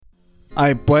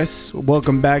Alright, pues,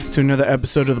 welcome back to another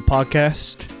episode of the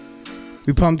podcast.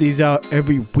 We pump these out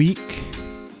every week,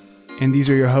 and these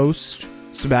are your hosts,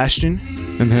 Sebastian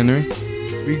and Henry.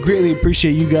 We greatly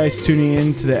appreciate you guys tuning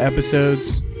in to the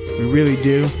episodes. We really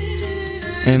do.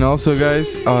 And also,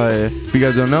 guys, if you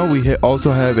guys don't know, we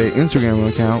also have an Instagram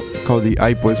account called the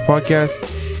iBoys Podcast.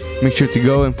 Make sure to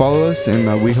go and follow us,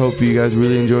 and we hope you guys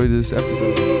really enjoyed this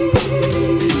episode.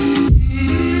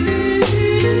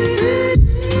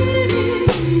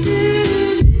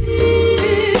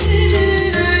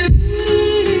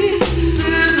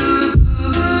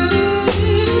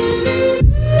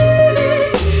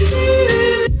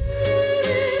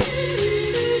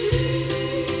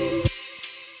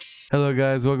 Hello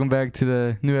guys, welcome back to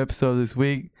the new episode this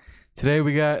week. Today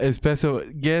we got a special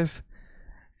guest.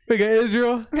 We got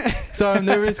Israel. Sorry, I'm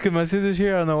nervous because my sister's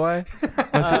here. I don't know why.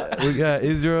 We got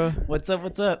Israel. What's up?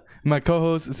 What's up? My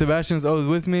co-host Sebastian's always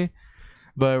with me,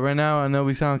 but right now I know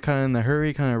we sound kind of in a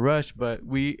hurry, kind of rushed. But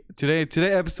today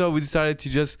episode we decided to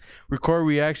just record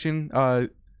reaction.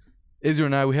 Israel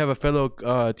and I, we have a fellow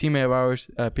teammate of ours,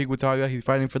 Pete Wataga. He's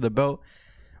fighting for the belt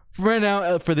right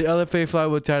now for the LFA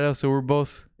flyweight title. So we're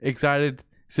both excited.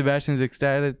 Sebastian's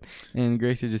excited, and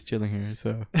Grace is just chilling here.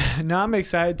 So now I'm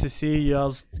excited to see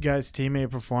y'all's guys' teammate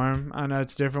perform. I know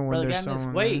it's different when there's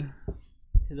someone. Weight.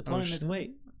 His opponent is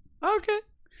weight. Okay.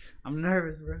 I'm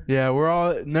nervous, bro. yeah, we're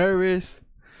all nervous,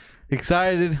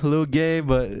 excited, a little gay,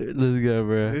 but let's go,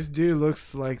 bro. This dude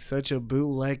looks like such a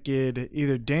bootlegged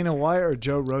either Dana White or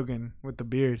Joe Rogan with the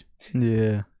beard.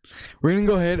 Yeah. We're going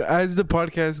to go ahead, as the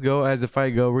podcast go, as the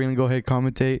fight go, we're going to go ahead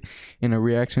and commentate in our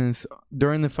reactions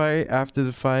during the fight, after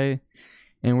the fight,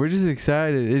 and we're just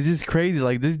excited. It's just crazy.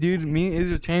 Like, this dude, me and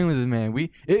Israel trained with this man.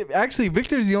 Actually,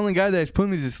 Victor's the only guy that's put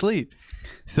me to sleep.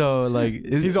 So, like...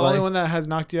 He's the only one that has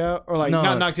knocked you out? Or, like,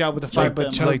 not knocked you out with the fight,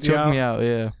 but choked me out,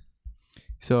 yeah.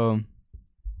 So,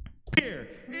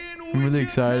 I'm really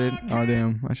excited. Oh,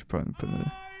 damn. I should probably put it...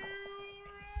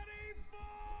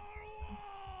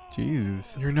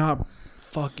 Jesus. You're not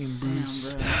fucking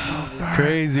Bruce.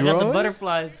 Crazy, I bro. got the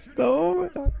butterflies. Oh,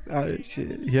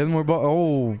 shit. He has more ball.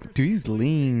 Oh, dude, he's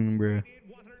lean, bro.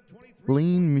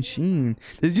 Lean machine.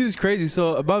 This dude's crazy.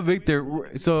 So, about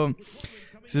Victor, so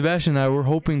Sebastian and I, we're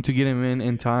hoping to get him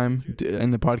in time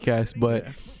in the podcast, but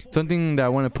something that I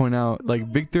want to point out, like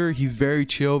Victor, he's very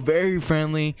chill, very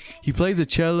friendly. He plays the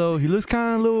cello. He looks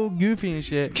kind of a little goofy and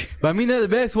shit. But I mean that the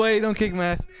best way. Don't kick my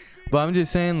ass. But I'm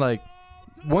just saying, like,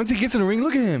 once he gets in the ring,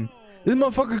 look at him. This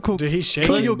motherfucker cool. Dude, he's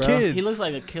shaking, your bro. kids. He looks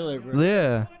like a killer, bro.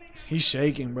 Yeah. He's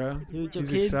shaking, bro. He's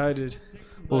He's excited.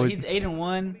 Well, he's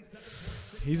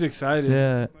 8-1. He's excited.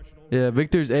 Yeah. Yeah,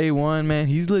 Victor's A1, man.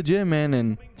 He's legit, man.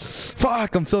 And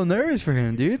fuck, I'm so nervous for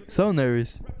him, dude. So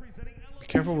nervous. Be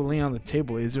careful with leaning on the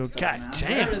table, Israel. God I'm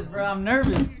damn. nervous, bro. I'm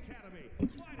nervous.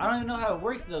 I don't even know how it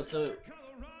works, though. So,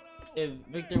 if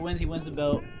Victor wins, he wins the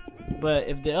belt. But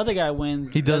if the other guy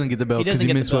wins, He doesn't get the belt because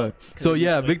he missed weight. So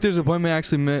yeah, Victor's appointment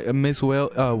actually missed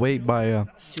weight by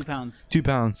 2 pounds. 2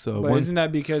 pounds. So But isn't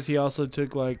that because he also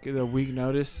took like the week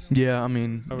notice? yeah, I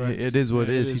mean, Right. it is what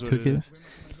it is. He what took it it. is.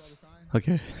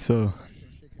 Okay, so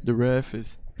the ref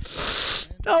is.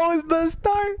 Oh, it's the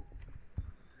start.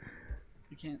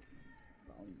 You can't.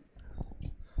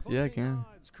 Yeah, I can.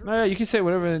 No, yeah, you can say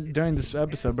whatever during this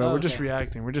episode, bro. Oh, We're just okay.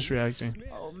 reacting. We're just reacting.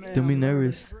 Oh man. Don't be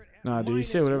nervous. Nah, dude, you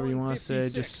say whatever you want to say.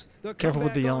 Just careful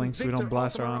with the yelling so we don't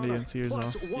blast our audience ears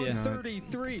off. Yeah.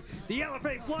 133. The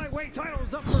LFA flyweight title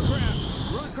is up for grabs.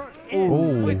 Ron Kirk Oh.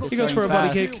 and Michael He goes for a body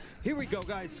Fast. kick. Here we go,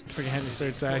 guys. Freaking Henry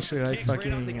starts actually like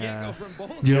fucking.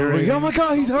 Oh my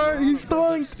God, he's hurt. He's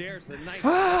stung.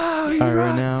 Ah, All right,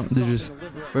 right now they're just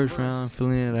first round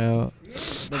filling it out.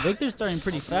 But Victor's starting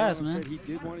pretty fast, man.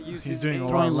 He's doing a lot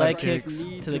Throwing of leg leg kicks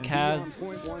kicks. to the calves.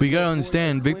 But you gotta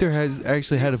understand, Victor has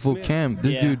actually had a full camp.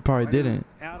 This Yeah. dude probably didn't.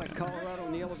 Out of Colorado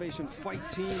in the Elevation Fight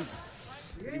Team.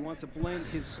 Said he wants to blend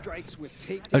his strikes with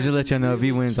takedowns. I'll just let y'all know if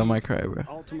he wins, I might cry, bro.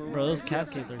 Bro, those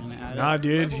calf kicks are gonna add Nah, up.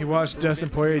 dude, he watched Dustin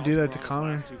Poirier do that to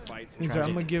Conor. He's like,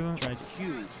 I'm gonna give him.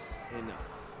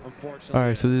 All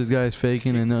right, so this guy's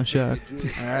faking and no shock.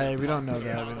 All right, we don't know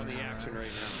that.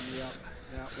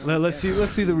 Let's see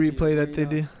the replay that they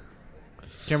did.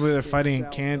 Can't believe they're fighting in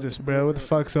Kansas, bro. What the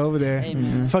fuck's over there? Hey,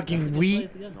 man. Fucking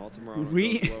wheat.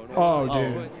 Wheat? Oh,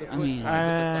 dude. I mean,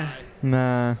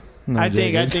 Nah. No, I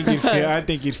think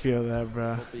JJ. you'd feel that,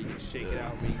 bro.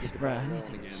 bro.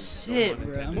 Shit,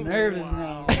 bro. I'm nervous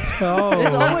now.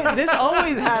 Oh, This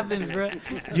always happens, bro.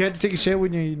 you had to take a shit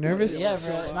when you're nervous. Yeah,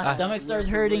 bro. My stomach starts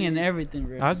hurting and everything,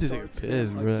 bro. I'll just take a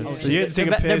piss, bro. So you had to take a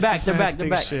They're piss. back, they're back, take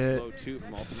they're a shit.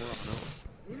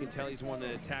 You can tell he's wanting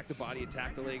to attack the body,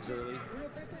 attack the legs early.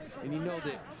 And you know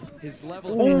that his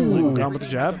level Ooh, of intellect, down with the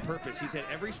jab. has a purpose. He said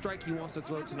every strike he wants to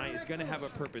throw tonight is going to have a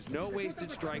purpose. No wasted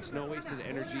strikes, no wasted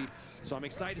energy. So I'm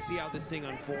excited to see how this thing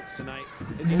unfolds tonight.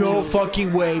 No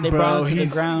fucking way, They brought bro. us to the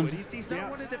He's ground. He's not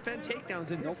one to defend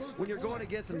takedowns. And when you're going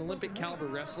against an Olympic caliber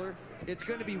wrestler, it's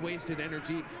going to be wasted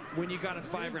energy when you got a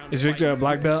 5-round Is fight. Victor a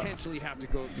black You belt? potentially have to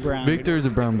go through. Brown. Victor is a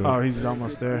brown belt. Oh, he's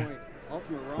almost there.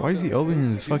 Why is he elbowing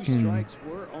his fucking- Strikes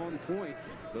were on point.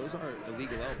 Those are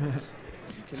illegal elbows.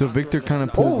 So Victor kind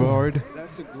of pulled guard.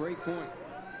 That's a great point.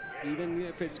 Even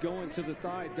if it's going to the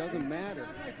thigh, it doesn't matter.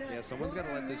 Yeah, someone's got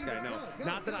to let this guy know.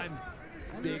 Not that I'm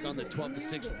big on the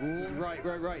 12-6 rule, Right.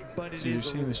 but it Dude, you've is a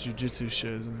seen rule. this jiu-jitsu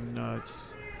shit is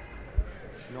nuts.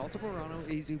 And Alto Morano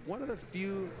is one of the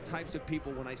few types of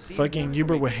people when I see Fucking him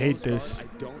Hubert from a would hate close guard, this.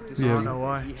 I don't Yeah. disagree. I don't know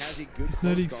why. He has a good It's close not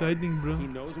guard. exciting, bro. He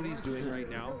knows what he's doing right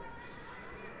now.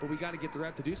 But we got to get the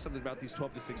ref to do something about these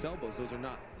 12-6 elbows. Those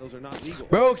are not legal.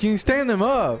 Bro, can you stand them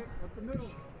up?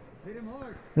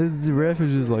 The ref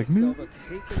is just like, me. Silva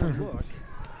taking a look.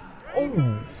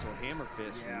 So hammer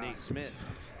fist from Nate Smith.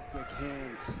 Quick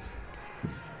hands.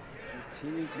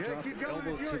 Continues to drop the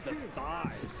elbow to the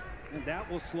thighs. And that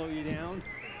will slow you down.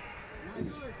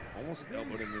 Almost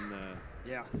elbowed him in the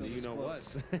Yeah. you know what.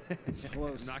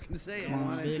 Close. I'm not going to say it. I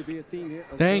want it to be a theme here.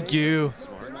 Thank you.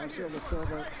 Smart. Marcelo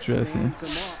Silva Stressing. stands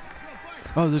him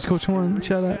up. Oh, there's Coach One.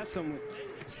 Shout out. Resets him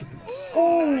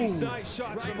with nice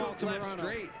shots Right from hook, left Altamirano.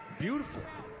 straight. Beautiful.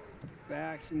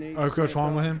 Backs Nate Oh, Coach Smith Juan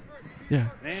up. with him? Yeah.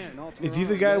 Man, Is he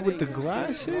the Altamirano guy with letting the his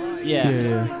glasses? fist slide. Yeah.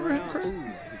 Yeah.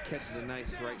 He catches a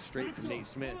nice right straight from Nate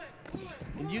Smith.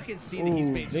 And you can see that he's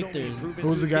made so many Victor. improvements.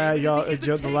 Who's to the his guy game. y'all Does he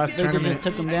get the last takedown? Victor tournament? just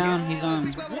took him down. He's on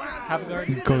half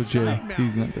guard. Coach J.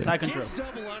 He's not there. Side control. Gets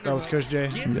double That was Coach J.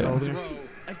 Gets Yeah. the throw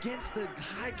against the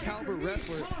high caliber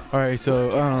wrestler. All right, so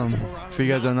for you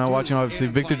guys that are not watching, obviously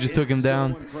Victor just took him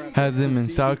down, has him in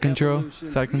side control.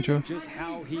 Side control. Just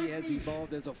how he has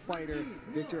evolved as a fighter.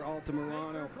 Victor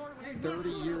Altamirano, 30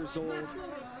 years old.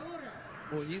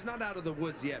 Well, he's not out of the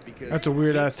woods yet because That's a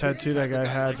weird ass Victor's tattoo the that type of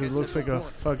guy has. like It I looks said like a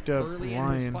before, fucked up early in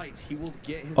his lion. fights, he will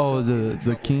get Oh, himself the in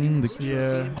trouble. king, the- You see him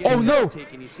Yeah. get Oh, his no! head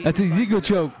taken, you see That's him Ezekiel side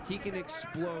choke. He can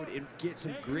explode and get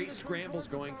some great scrambles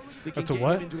going. That can That's a get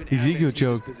what? him into an Ezekiel advantageous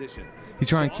choke. position. He's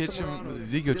trying to So catch him Altamirano with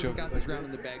Ezekiel doesn't choke. got this round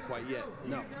in the bag quite yet.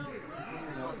 No.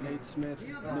 Nate Smith,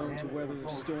 known to weather the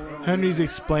storm. Henry's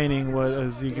explaining what a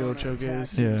Ezekiel choke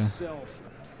is. Yeah. Himself.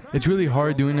 It's really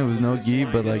hard doing it with no gi,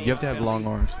 but like you have to have long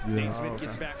arms to do Nate that. Smith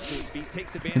gets back to his feet,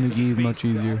 takes And advantage the of gi is space. much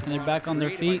easier. And they're back on their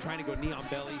Created by feet. trying to go knee on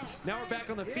belly. Now we're back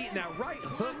on the feet, and that right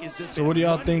hook is just. So what do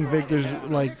y'all think Victor's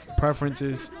like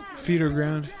preferences? Feet or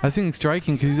ground? I think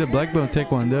striking because he's a black belt in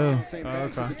Taekwondo, Same Oh,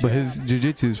 back to okay. the but jab. his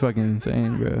jiu-jitsu is fucking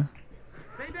insane, bro.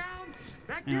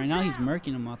 And right now he's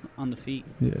murking him on the feet.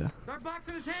 Yeah.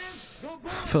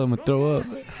 I feel I'm gonna throw up.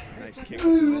 Nice kick.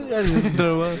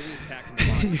 Throw up.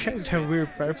 You guys have weird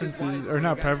preferences, or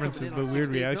not preferences, but weird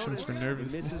reactions for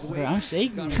nervousness. Bro, I'm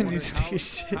shaking. I need to take a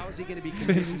shit. How is he going to be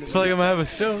conditioned? I feel like I'm gonna have a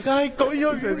stroke. Ay,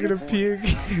 coño. This guy's gonna puke.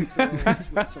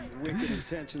 Throws with some wicked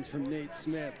intentions from Nate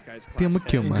Smith. Guys, think I'm gonna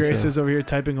kill And Grace myself. is over here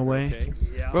typing away. Okay.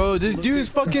 Bro, this dude is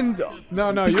fucking. No, He's you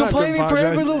don't have to complaining for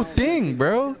every apologize. little thing,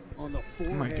 bro. On the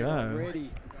forehead my God.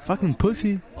 already. Fucking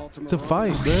pussy. It's a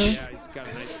fight, bro. Yeah, he's got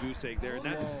a nice goose egg there. And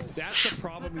that's the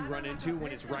problem we run into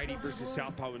when it's righty versus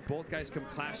southpaw. When both guys come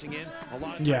clashing in, a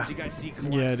lot of times Yeah. you guys see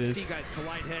collide, Yeah, it is. see guys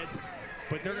collide heads,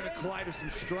 but they're going to collide with some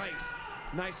strikes.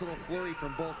 Nice little flurry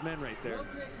from both men right there.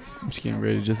 I'm just getting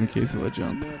ready just in case of a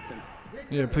jump. Smith and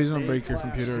Yeah, please don't they break your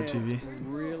clash computer or heads TV.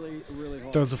 Really, really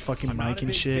hard. That was a fucking I'm not mic a and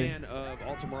big shit. fan of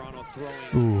Altamirano throwing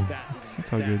Ooh, that,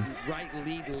 that's all that good. right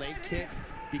lead leg kick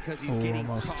because he's Oh, getting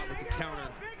almost. caught with the counter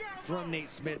from Nate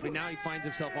Smith, but now he finds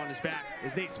himself on his back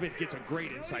as Nate Smith gets a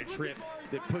great inside trip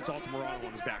that puts Altamirano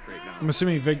on his back right now. I'm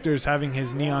assuming Victor's having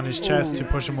his knee on his chest to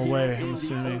push him away. I'm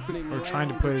assuming, or trying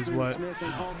to put his what? Smith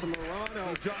and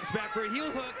Altamirano. Drops back for a heel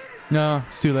hook. No,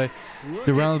 it's too late.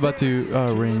 The round's about to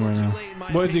ring right now.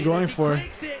 What is he going for?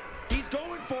 He's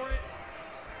going for it.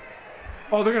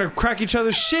 Oh, they're gonna crack each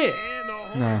other's shit.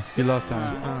 No, he lost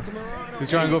time. He's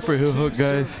trying to go for a heel hook,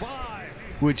 guys.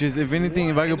 Which is, if anything,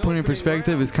 if I could put in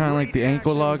perspective, it's kind of like the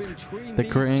ankle lock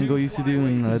that Kurt Angle used to do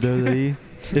in WWE.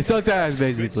 It sucks ass,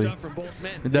 basically.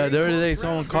 The other day,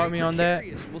 someone caught me on that,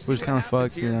 which was kind of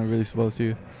fucked. You're not really supposed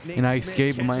to. And I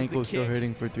escaped, but my ankle was still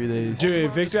hurting for 3 days. Dude,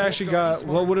 if Victor actually got,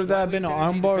 what would have that been, an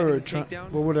armbar or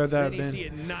what would have that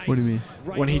been? What do you mean?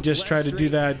 When he just tried to do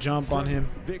that jump on him.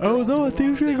 Oh, no, I think he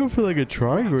was going to go for like a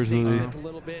triangle or something. A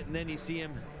little bit, and then you see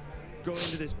him go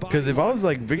into this body Because if I was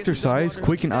like lock, Victor gets the size, water,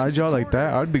 quick and steps agile like forward.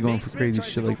 that, I'd be going Nate for Smith crazy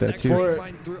tries shit to like go that that too. For-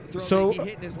 line throw So that he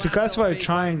hit in his to last classify a LFA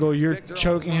triangle, fight. you're Victor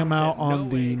choking him said out no on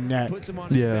the way, neck. puts him on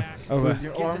his Yeah. back, Okay.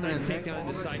 gets a nice takedown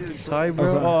into side control. Side,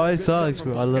 bro. Okay. Oh, it Good stuff sucks,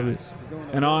 from bro. I both love it. guys.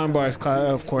 An arm bar is,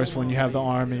 of course, when you have the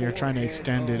arm and you're trying to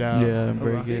extend it out. Yeah,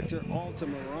 break it. Victor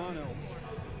Altamirano.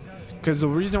 Because the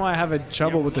reason why I have a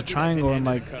trouble with the triangle, and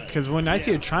like, because when I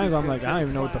see a triangle, I'm like, I don't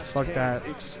even know what the fuck that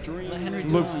Extreme. Henry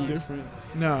looks doing? different.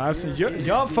 No, I've seen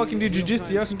y'all fucking do jujitsu.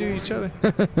 Y'all can do each other.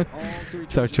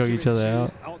 Start choking each other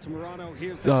out. Altamirano,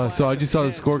 here's the So I just saw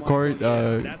the flash of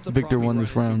scorecard. That's the Victor problem won we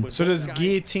this run into round. with So both does guys.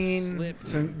 guillotine? Slip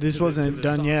So to this the- wasn't to the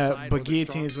done soft yet, side but or the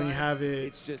guillotine is strong when you side. have it.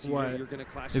 It's just What? you're gonna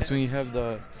clash It's when you heads.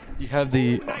 have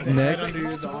the neck.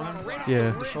 Under the arm,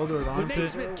 Yeah. the shoulder, or the When Nate armpit.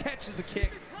 Smith catches the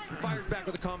kick, fires back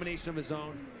with a combination of his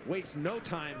own, wastes no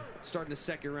time starting the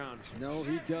second round. No,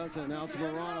 he doesn't.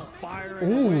 Altamirano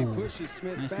firing away, pushes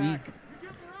Smith Nice back.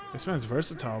 This man's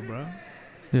versatile, bro.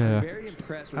 Yeah. Very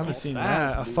impressed I with haven't seen Altamirano's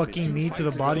that. A movement. fucking 2 knee to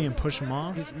the fights body ago, and push him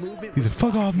off. his movement He's a was fuck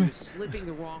off. off, He man. was slipping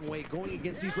the wrong way, going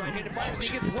against these right-handed fighters. He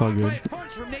gets It's all rocked by good. a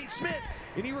punch from Nate Smith,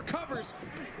 and he recovers.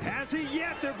 Has he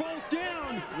yet? They're both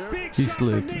down. Big He shot from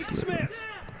slipped, he Nate slipped. Smith.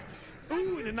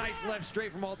 Ooh, and a nice left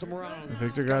straight from Altamirano.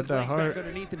 Victor He's got his that legs heart. back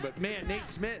underneath him, but man, Nate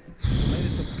Smith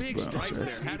landed some big strikes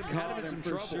there. Had him Caught in him some for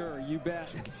trouble. sure. You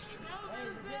bet.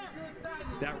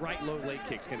 That right low leg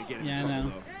kick's gonna get him Yeah, I in trouble know.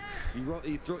 though.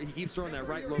 He keeps throwing that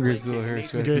right low Grace leg little kick. hair and Nate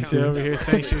scratch. Smith's Gracie countering over that here right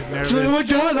saying leg she's kick. Oh my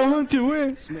nervous. god, I want to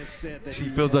win. Smith said that She he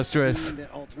feels that has stress. seen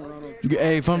that Altamirano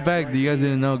Hey, fun fact, you guys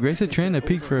didn't know, Grace had trained at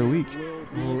Peak for a week.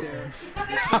 will be there.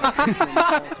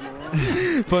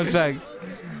 Altamirano. Fun fact.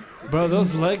 Bro,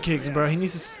 those leg kicks, bro. He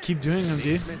needs to keep doing them, Nate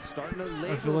dude. Smith starting to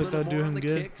labor feel a like little that'd do more on him the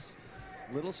good. kicks.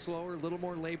 Little slower, a little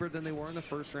more labored than they were in the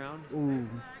first round. Ooh.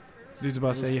 Dude's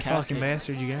about to say, you Those calf fucking kicks.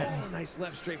 bastard, you got me. Oh, nice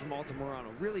left straight from Altamirano.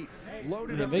 Really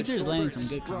loaded Yeah, up the Victor's shoulder, landing some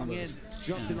good sprung in, combos.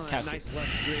 jumped in Yeah, on calf that nice kicks.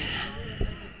 left straight.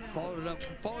 Followed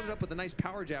it up with a nice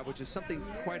power jab, which is something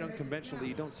quite unconventional that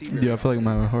you don't see very Yeah, I feel like I'm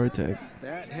having a heart attack.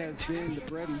 That has been the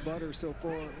bread and butter so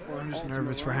far for I'm just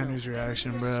nervous for Altamirano. Henry's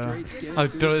reaction, bro. Straight skinny I'll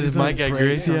feet. throw this He's gonna mic at break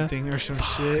Grace, yeah. something or some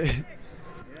shit.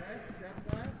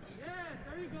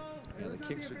 Yeah, the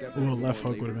kicks are definitely Ooh, left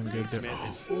more hook would've labored been for good Nate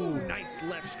Smith. Ooh, nice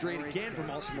left straight again from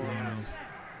Altamirano.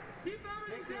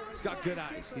 He's got good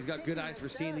eyes. He's got good eyes for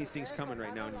seeing these things coming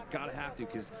right now, and you gotta have to,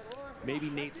 because maybe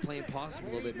Nate's playing possum a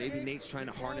little bit. Maybe Nate's trying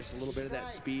to harness a little bit of that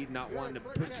speed, not wanting to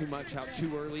put too much out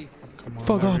too early. Come on,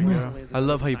 Fuck there off, we man. go. I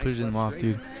love how you Nice pushed him left off, straight.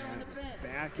 dude.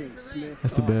 Backing Smith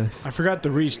That's the up. best. I forgot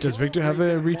the reach. Does Victor have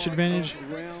a reach advantage?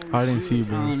 Round I didn't see, two.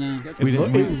 bro. I don't know. We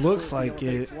didn't- It looks like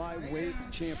it. Flyweight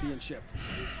championship.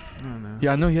 I don't know.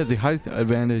 Yeah, I know he has a height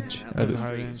advantage. That's a Left high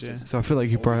straight advantage, is yeah. just So I feel like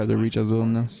he probably had the reach as well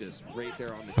now. just right there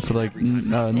on the I feel chin like every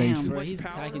time. Nate's. Damn, bro, Much he's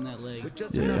power, attacking that leg. but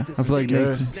just Yeah, enough to I feel like snap Nate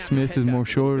his Smith head is back more a little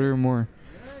shorter, more.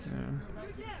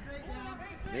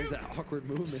 There's that awkward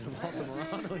movement of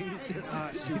Altamirano. He's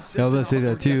just, he's Yeah, I was just gonna say an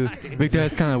that too. awkward guy. Victor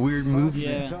has kind of weird moves.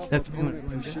 Yeah. That's opponent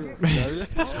for sure. Let's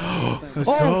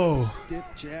go. Stiff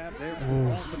jab there from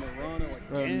Oh. Altamirano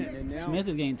again, and now Smith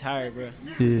is getting tired, bro.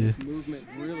 Yeah. his movement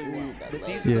really well. But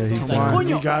these Yeah, are those he's Come opportunities on, like,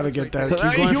 you gotta get that. Keep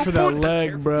Hey, going you for that put-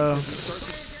 leg, bro. He starts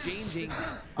exchanging.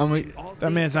 I'm like, All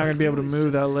That man's not gonna be able to Nate's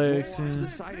move that just leg roll off to soon. the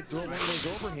side and throw one of those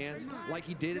overhands like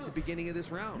he did at the beginning of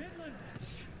this round.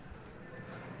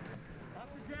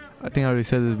 I think I already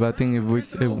said this, but I think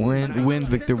when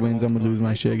Victor wins, I'm gonna lose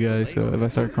my shit, guys. So if I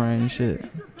start crying and shit,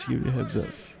 just give you a heads up.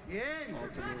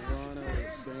 Altamirano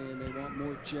is saying they want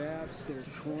more jabs. Their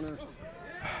corner.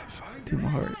 To my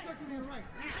heart.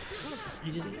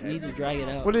 He just needs to drag it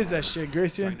out. What is that shit,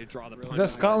 Gracie? Trying to draw the punch Is that on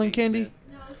Scotland Nate candy? Smith.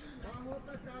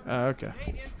 Okay.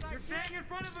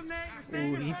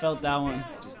 Ooh, he felt that one.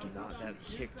 Just do not that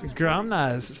kick. just Girl, I'm really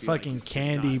not a starts to feel like fucking it's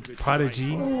candy not good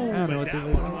prodigy. I fight. don't know what That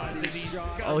they one do. was, and he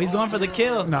Oh, he's going for the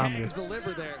kill. Nah, I'm tags good. the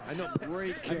liver there. I know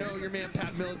your man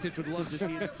Pat Miletich would love to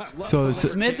see it. So Love to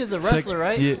Smith is a wrestler,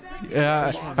 right? Yeah,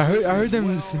 yeah. I heard them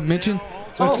mention.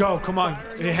 Let's go. Come on.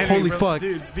 Hey, Henry, Holy bro. fuck.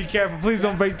 Dude, be careful. Please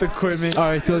don't break the equipment. All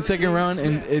right, so the second round,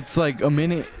 and it's like a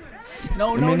minute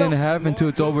No, and a half until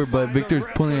it's over, but Victor's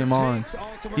pulling him on.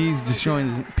 He's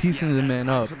destroying, piecing the man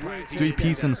up. 3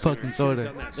 pieces in fucking soda.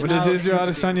 What does Israel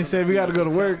Adesanya say? We gotta go to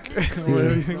work.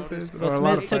 Whatever you think it is. But Or a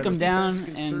lot of Smith took him fighters.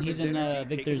 down, and he's in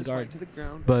Victor's guard.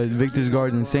 But Victor's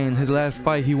guard's insane. His last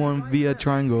fight, he won via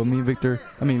triangle. Me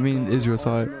and Israel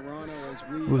saw it.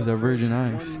 What was that, Virgin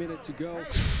Eyes? 1 minute to go.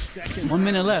 Second 1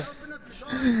 minute left.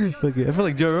 Look, I feel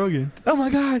like Joe Rogan. Oh my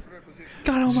God.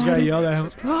 God Just gotta almighty. yell at him.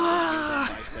 Trying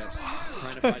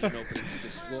to find an opening to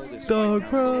just slow this Dog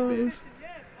fight down a little bit. bros.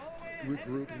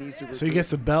 Regroup. He needs to So he regroup, gets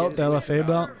the belt, get the his wits LFA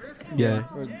about belt. him. Yeah.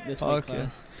 For this weight Okay.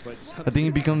 class. But it's I think he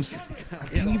becomes. Yeah,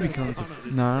 he it's becomes on a-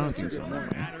 the no, I don't side, think so. on No,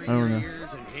 the battery I don't in know. your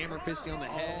ears and hammer fisting on the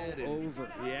head. And,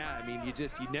 Over. yeah, I mean, you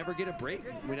never get a break.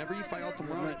 Whenever you fight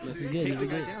Altamirano, This is you good, take this the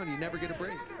is guy good. down, you never get a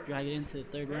break. Drag it into the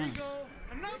third round.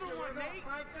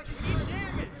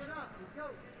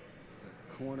 It's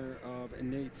the corner of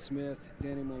Nate Smith,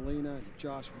 Danny Molina,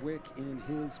 Josh Wick in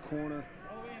his corner.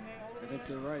 I think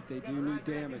you're right. They do need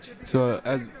damage. So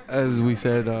as we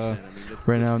said,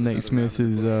 right now Nate Smith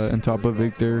is on top of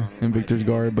Victor in Victor's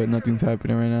guard, but nothing's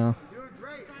happening right now.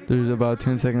 There's about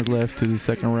 10 seconds left to the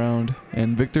second round,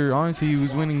 and Victor, honestly, he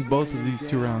was winning both of these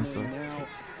 2 rounds. So. Now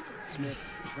Smith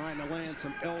trying to land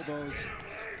some elbows.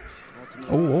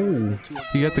 Oh,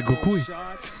 he got the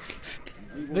Gokui.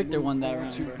 Victor won that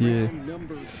round, bro. Yeah.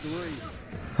 Number 3.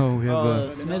 Oh, we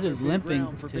have Smith is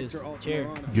limping to his chair.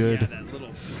 good. Yeah, that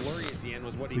little flurry at the end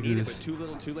was what he Look at needed, this. but too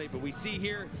little, too late. But we see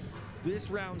here, this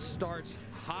round starts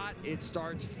hot. It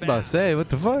starts fast. About to say, what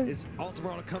the fuck? As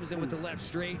Altamirano comes in with the left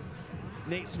straight,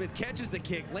 Nate Smith catches the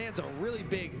kick, lands a really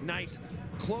big, nice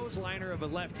clothesliner of a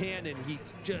left hand, and he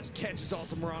just catches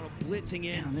Altamirano blitzing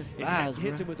in Damn, they're and fast,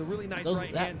 hits bro. him with a really nice Those-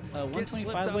 right that, hand. 125 Gets weight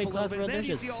slipped up a class, little bro, bit, they're then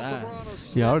you just see fast. Altamirano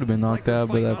slip. Yeah, I would've been It's knocked like out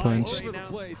by they're that fighting punch. all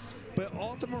the way now. But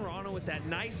Altamirano with that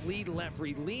nice lead left where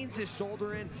he leans his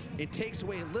shoulder in, it takes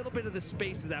away a little bit of the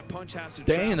space that that punch has to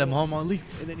Damn, travel. I'm on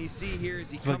leaf. And then you see here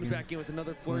as he comes Fucking- back in with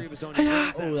another flurry of his own, he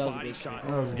lands Oh, that that was a body good shot.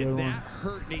 That was a good and one. that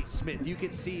hurt Nate Smith. You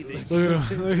could see that. Look at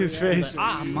him. Look at his face.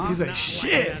 Ah, mom. He's like, Not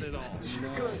shit. like that at all.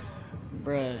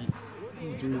 Bruh,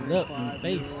 he drew up in the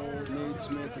face. Nate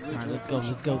Smith, originally let's go, from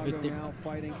let's go, Chicago, Victor. now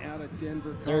fighting out of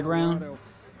Denver, Third round. Colorado.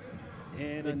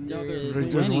 And Victor another is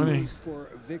Victor's winning. winning. for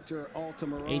Victor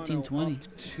Altamirano. 18-20.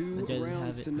 Up 2 The judges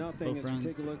rounds have to it, nothing both as rounds.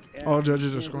 we take a look at All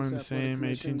judges are Kansas scoring the Athletic same,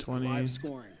 Commission's 18-20. live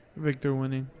scoring. Victor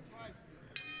winning.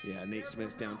 Yeah, Nate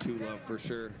Smith's down 2 love for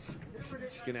sure.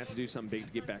 He's going to have to do something big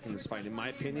to get back in this fight. In my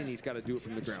opinion, he's got to do it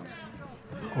from the ground.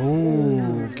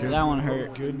 Oh, good. That one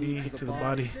hurt. Good knee to the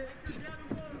body.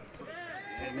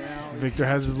 And now Victor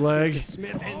has his leg.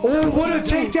 Smith and Oh, what a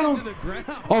to takedown! the ground.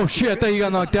 Oh shit! I thought you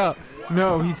got knocked out.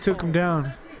 No, he took him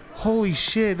down. Holy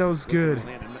shit, that was good.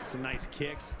 Landed some nice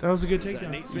kicks. That was a good Nate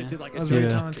takedown. Smith did like That a was very Yeah,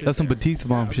 talented. that's some Batista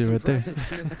bomb shit right there. impressive.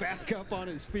 Smith back up on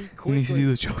his feet You need to see quickly.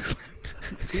 those jokes.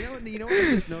 You know what I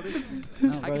just noticed?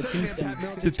 No, I bro, can tell you, man, Tombstone. Pat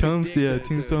Miletich The could Tombstone, dig yeah, the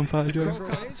Tombstone pie joke.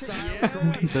 Crow-Cop style.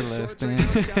 Crow-Cop The last shorts thing.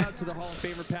 right now. Shout out to the Hall of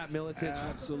Famer Pat Miletich.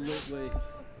 Absolutely.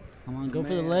 Come on, go for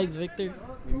the Man. legs, Victor.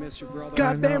 We miss your brother.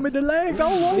 God damn it, the legs.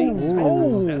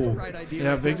 Oh, That's a oh. right idea. Yeah,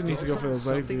 right Victor there. needs to go for those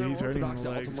legs, Something dude. He's hurting on the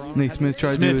unorthodox legs. to Altamirano. Nate Smith tried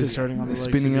to Smith do is hurting on the his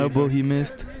legs. spinning to be elbow. exact. He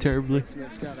missed terribly.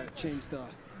 Smith's got to change the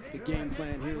game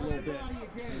plan here a little bit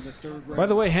in the third round. By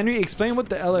the way, Henry, explain what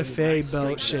the LFA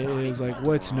belt shit is. Like,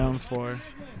 what it's known for.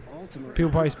 People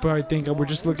probably think we're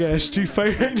just looking at a street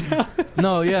fight right now.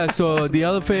 No, yeah. So the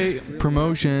LFA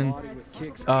promotion.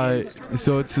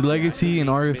 So it's Legacy and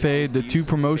RFA, the two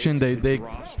promotion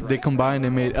they combined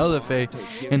and made LFA,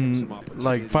 and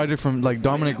like fighters from like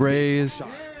Dominic Reyes,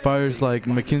 fighters like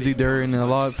Mackenzie Dern, and a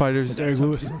lot of fighters. Derek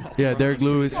Lewis. Yeah, Derek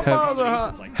Lewis have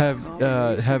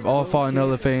all fought in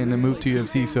LFA and then moved to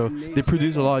UFC. So they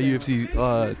produce a lot of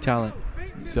UFC talent.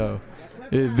 So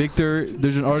if Victor,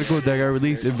 there's an article that got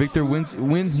released. If Victor wins,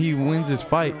 when he wins his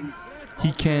fight,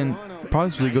 he can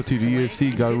possibly go to the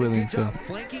UFC, God willing. So.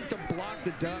 Flanking to block the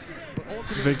duck, but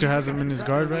ultimately Victor has he's him in his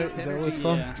guard, right? Is that what it's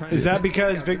called? Yeah. Is that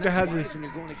because Victor has his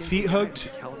feet hooked?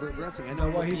 Is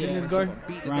that why he's in his guard?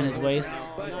 Around his waist.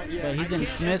 But he's in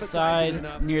Smith's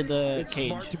side near the It's cage.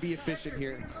 smart to be efficient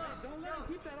here.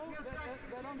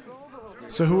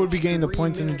 So who would be getting the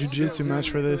points in a jiu-jitsu match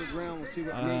for this?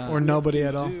 Or nobody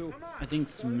at all? I think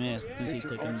Smith, since he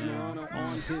took him down.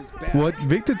 What?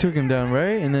 Victor took him down,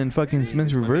 right? And then fucking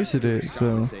Smith reversed it.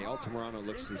 So. Altamirano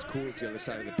looks as cool as the other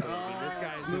side of the plate. I mean, this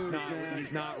guy's just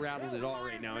he's not rattled at all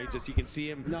right now. You can see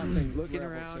him looking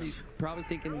around. He's probably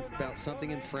thinking about something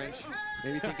in French.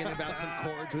 Maybe thinking about some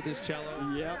chords with his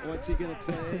cello. Yeah, what's he gonna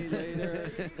play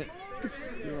later?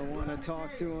 Do I want to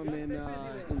talk to him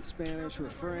in Spanish or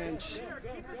French?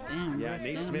 Damn, Yeah, bro, Nate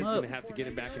stand Smith's him going up. to have to get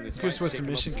him back in this fight. Chris, what shake him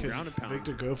up submission some could ground and pound.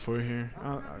 Victor go for here?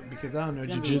 Because I don't know It's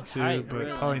gonna be jiu-jitsu, tight, but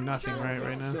really. probably nothing right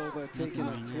now. Silva taking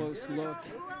a close look.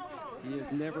 He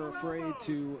is never afraid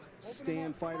to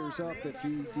stand fighters up if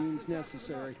he deems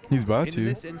necessary. He's about In to.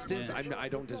 this instance, I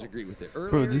don't disagree with it.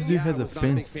 Bro, this dude had I the was not a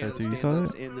big fence fan of the tattoo. You saw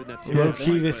stand-ups that? in the Nativa Low fight,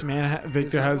 key, this but man,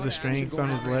 Victor there's has a the lot of action strength going on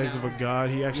his right legs now. of a god.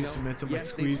 He actually You know, submits him by yes,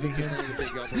 Nate squeezing Smith him just landed a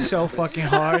big elbow, so but fucking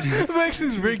hard. Max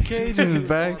his rib cage in his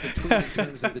back. in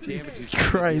terms of the damage he's doing,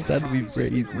 Christ, that'd be Tom's just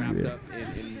getting crazy, wrapped man. up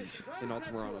in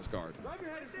Altamirano's guard.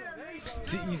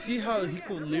 See, you see how he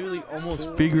could literally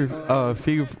almost figure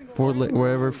four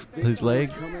wherever his leg.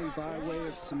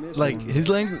 Like his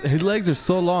legs are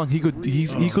so long. He could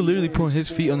literally put his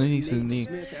feet underneath his knee.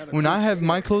 When I have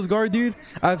my close guard, dude,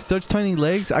 I have such tiny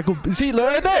legs. I could see look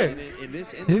right there.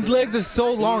 His legs are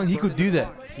so long. He could do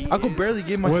that. I could barely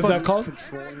get my. What is that called?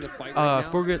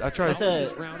 Forget. I tried. It's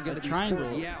a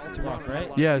triangle walk, right?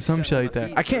 Yeah, some shit like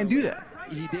that. I can't do that.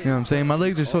 You know what I'm saying? My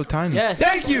legs are so tiny. Yes.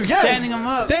 Thank you. Yes. Standing him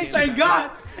up. Thank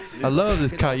God. I love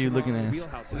this Caillou looking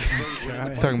ass.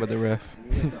 He's talking about the ref.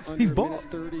 He's bald.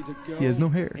 He has no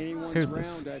hair.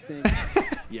 Hairless.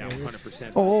 Yeah,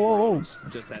 100%. Oh.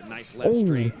 Just that nice left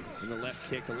straight and the left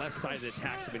kick. The left side of the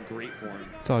attacks have been great for him.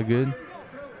 It's all good.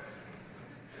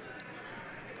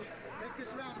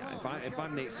 Yeah, if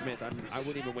I'm Nate Smith, I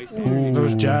wouldn't even waste Ooh, energy.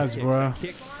 those jabs, bro.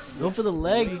 Go for the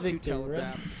legs, Way too Victor. Bro.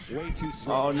 telegraphed, way too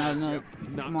slow. Oh, no. Not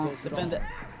Come on, close at defend all. it.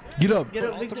 Get up. Get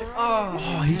up, Victor. Oh,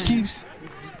 Oh, he keeps.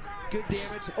 Good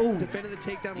damage. Oh. Defended the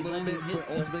takedown a He's little landing bit, hits, but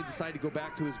though. ultimately decided to go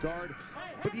back to his guard.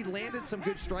 But he landed some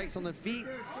good strikes on the feet,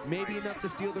 maybe enough to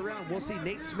steal the round. We'll see.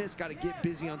 Nate Smith's got to get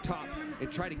busy on top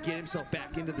and try to get himself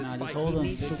back into this Nah, just fight. hold He him,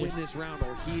 needs to Victor. win this round,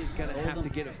 or he is going to have to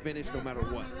get a finish no matter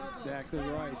what. Exactly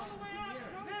right.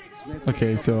 Smith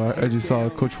Okay, so I just saw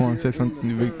Coach Juan say something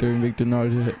to Victor, and Victor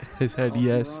nodded his head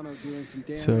yes.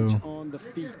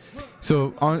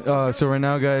 So right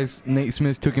now, guys, Nate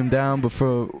Smith took him down, but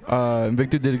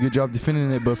Victor did a good job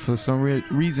defending it. But for some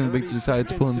reason, Victor decided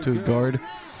to pull him to his guard,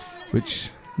 which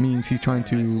means he's trying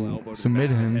to submit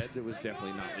him. That was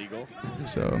definitely not legal.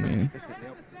 So I mean,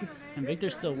 and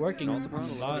Victor's still working on the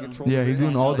bottom. Yeah, he's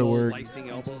doing all the work. Slicing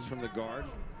elbows from the guard.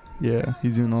 yeah,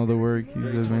 he's doing all the work. He's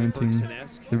Very Tony advancing.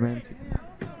 Ferguson-esque.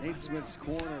 Nate Smith's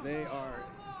corner, they are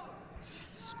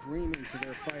screaming to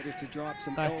their fighters to drop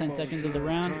some Last 10 elbows seconds of the here.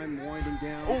 round. Time winding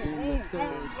down in the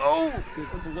third. Good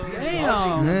flurry.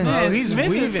 Damn, Man. man, Oh, he's Smith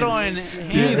weaving. is throwing He's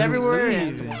hands everywhere.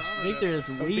 weaving. And Victor is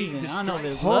weaving. I don't know if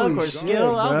it's Holy luck or shit,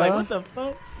 skill. I was like, bro. what the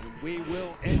fuck? We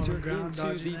will enter ground into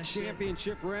dodging the that shit.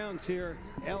 championship rounds here.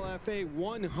 LFA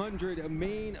 100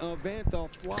 main event. The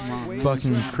flyweight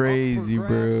Fucking strap up crazy, for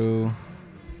grabs. bro.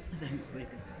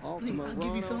 Ultima I'll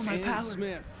give you some of my and power.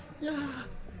 Smith.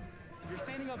 You're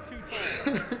standing up too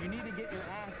tall. You need to get your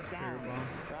ass down,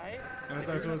 right? I thought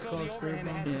that's what it's called, The spirit overhand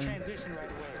bomb. has to Yeah. transition right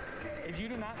away. If you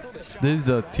do not throw the shot, This is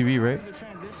the TV, right? the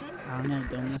transition, I don't know.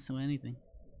 Don't mess with anything.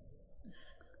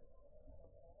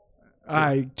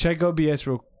 Alright, check OBS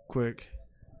real quick.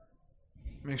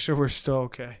 Make sure we're still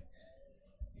okay.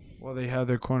 While they have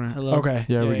their corner. Hello? Okay.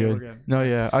 Yeah, we're good. No,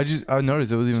 yeah, I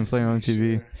noticed it was even playing on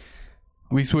TV.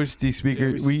 We switched the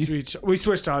speaker. We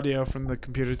switched audio from the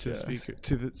computer to the Yes. speaker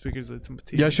to the speakers that's on the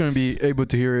TV. Y'all shouldn't be able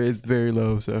to hear it. It's very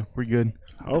low, so we're good.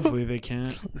 Hopefully they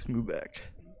can't. Let's move back.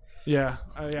 Yeah.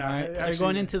 Yeah. All right, are actually-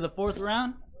 going into the fourth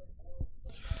round?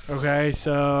 Okay,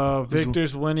 so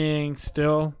Victor's winning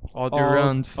still. All three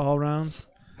rounds. All rounds.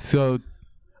 So,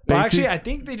 But actually, basic- I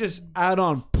think they just add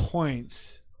on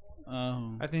points.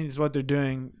 Oh, I think it's what they're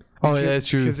doing. Oh, yeah, that's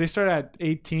true. Because they start at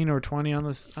 18 or 20 on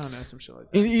this. I don't know, some shit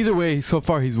like that. Either way, so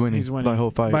far he's winning. He's winning the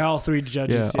whole fight. by all three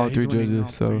judges. Yeah, all he's three winning all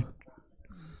judges. So, three.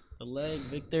 the leg,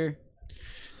 Victor.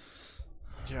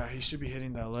 Yeah, he should be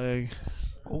hitting that leg.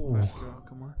 oh. Let's go.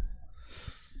 Come on.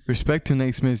 Respect to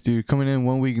Nate Smith, dude. Coming in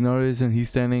 1 week notice and he's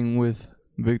standing with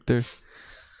Victor.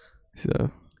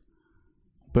 So,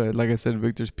 but like I said,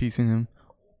 Victor's piecing him.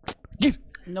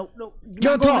 Nope. Do Yo, not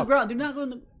go on the talk. ground. Do not go on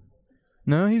the.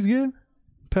 No, he's good.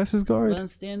 Pass his guard. Let him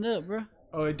stand up, bro.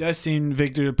 Oh, it does seem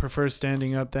Victor to prefer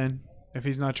standing up then. If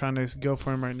he's not trying to go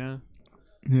for him right now.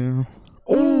 Yeah.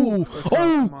 Oh, Let's go.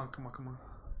 oh! Come on.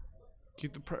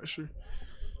 Keep the pressure.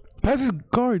 Pass his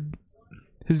guard.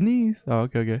 His knees. Oh,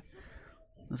 okay.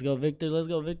 Let's go, Victor. Let's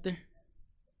go, Victor.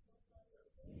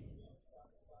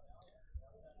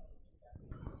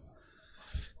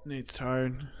 Nate's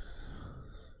tired.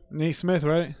 Nate Smith,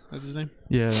 right? That's his name?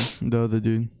 Yeah, the other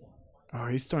dude. Oh,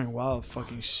 he's throwing wild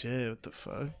fucking shit. What the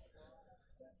fuck?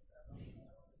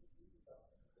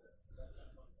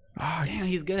 Ah, Damn,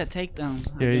 he's good at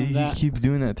takedowns. I'll yeah, give him he that. keeps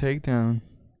doing that takedown.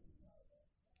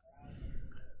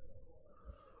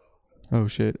 Oh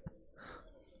shit!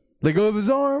 Let go of his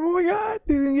arm. Oh my god!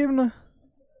 He's gonna give him a.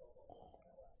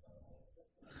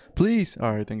 Please.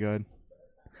 All right, thank God.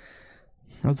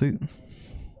 I was like,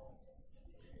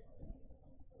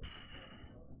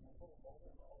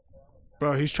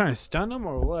 Bro, he's trying to stun him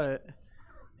or what?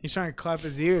 He's trying to clap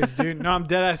his ears, dude. No, I'm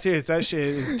dead ass serious. That shit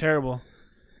is terrible.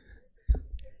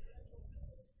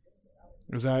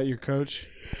 Is that your coach?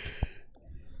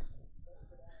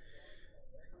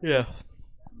 yeah.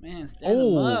 Man, stand him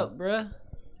Oh. up, bro.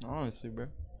 Honestly, bro.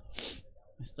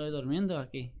 Me estoy durmiendo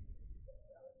aquí.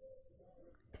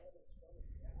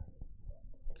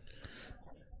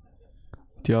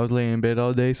 Dude, I was laying in bed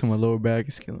all day, so my lower back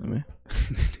is killing me.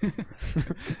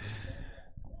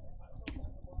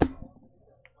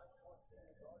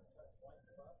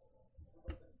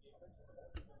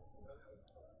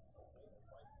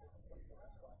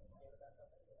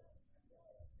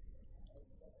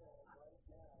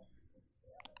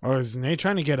 Oh, is Nate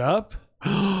trying to get up?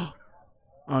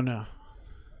 Oh no.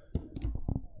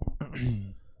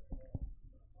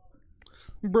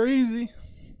 Brazy.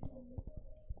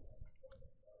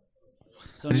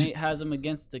 So Nate has him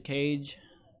against the cage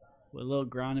with a little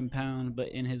ground and pound, but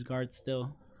in his guard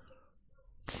still.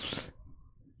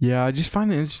 Yeah, I just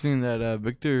find it interesting that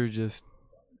Victor just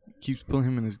keeps pulling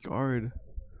him in his guard.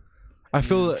 I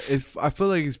feel like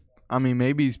it's. I mean,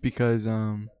 maybe it's because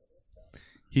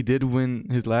he did win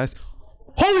his last.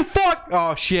 Holy fuck!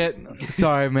 Oh shit!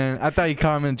 Sorry, man. I thought he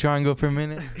caught him in triangle for a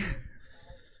minute.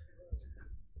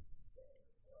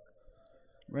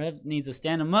 Rev needs to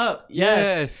stand him up.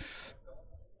 Yes.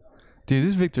 Dude,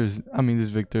 this ref is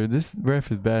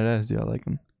badass. Dude, I like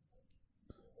him.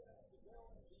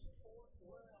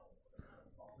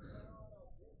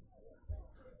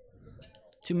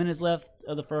 Two minutes left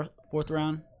of the fourth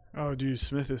round. Oh, dude,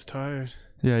 Smith is tired.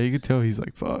 Yeah, you could tell he's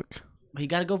like, fuck. But he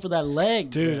got to go for that leg.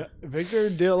 Dude, Victor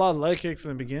did a lot of leg kicks in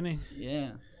the beginning.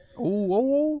 Yeah.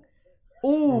 Oh.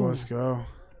 Oh, let's go.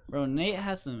 Bro, Nate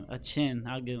has a chin.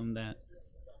 I'll give him that.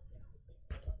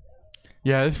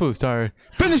 Yeah, this fool's tired.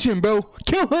 Finish him, bro.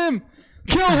 Kill him.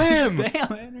 Kill him. Damn,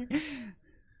 Henry.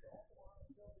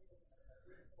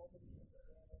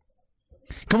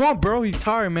 Come on, bro. He's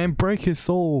tired, man. Break his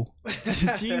soul.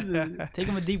 Jesus. Take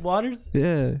him to deep waters.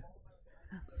 Yeah.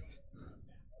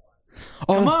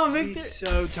 Come on, Victor. He's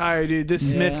so tired, dude.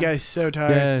 This Smith guy's so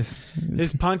tired. Yes.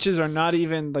 His punches are not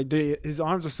even like his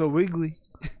arms are so wiggly.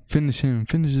 Finish him.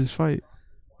 Finish this fight.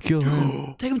 Kill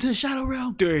him. Take him to the shadow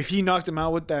realm. Dude, if he knocked him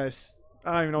out with that,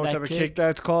 I don't even know what That type of kick? kick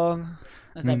that's called.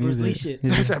 That's that Bruce Lee shit.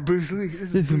 Yeah. That's that Bruce Lee.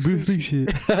 This is some Bruce Lee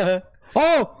shit.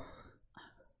 Oh!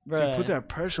 Dude, Bruh, put that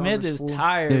pressure on Smith this is fool.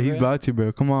 tired. Yeah, he's bruh. about to,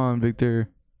 bro. Come on, Victor.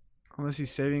 Unless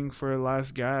he's saving for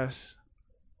last gas.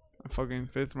 A fucking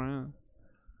 5th round.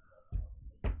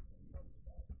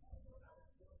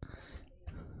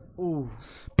 Ooh.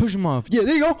 Push him off. Yeah,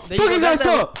 there you go. There you Fuck go, his that's ass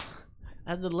that- up.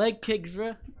 That's the leg kicks,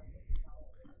 bro.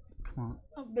 Come on.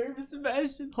 I'm nervous,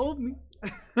 Sebastian. Hold me.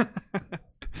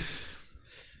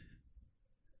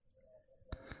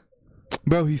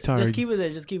 Bro, he's tired. Just keep it there.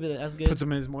 Just keep it there. That's good. Puts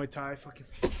him in his Muay Thai. Fucking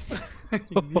knee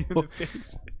in the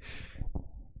face.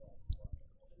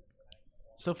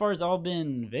 So far, it's all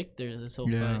been Victor this whole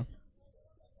Yeah. fight.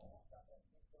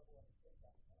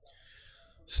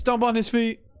 Stomp on his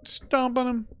feet. Stomp on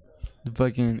him. The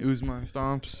fucking Usman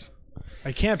stomps.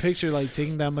 I can't picture like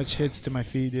taking that much hits to my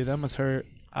feet, dude. That must hurt.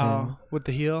 Yeah. With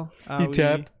the heel. He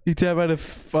tap out of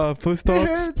foot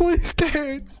stomps. Please,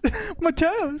 hurts. my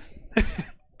toes.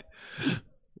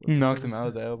 He knocks him out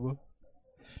with the elbow.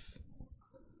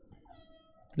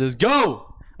 Let's go.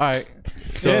 All right.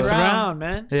 So, 5th round. round,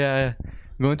 man. yeah.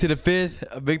 Going to the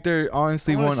 5th. Victor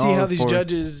honestly I want won to see all how these 4.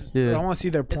 judges. Yeah. I want to see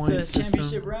their It's point the system.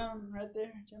 championship round right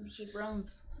there. Championship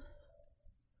rounds.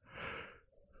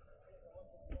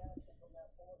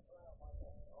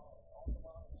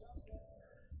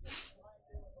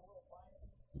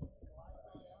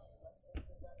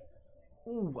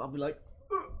 Ooh, I'll be like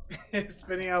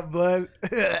Spitting out blood.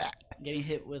 getting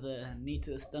hit with a knee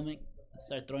to the stomach.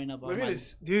 Start throwing up all Look at my.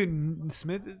 this, dude.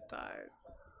 Smith is tired.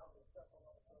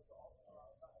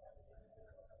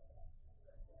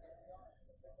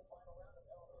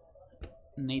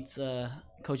 Nate's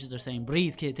coaches are saying,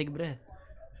 "Breathe, kid. Take a breath."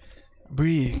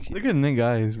 Breathe. Look at the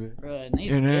guys, bro. Bro,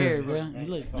 Nate's You're scared, nervous. bro. You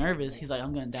look nervous. He's like,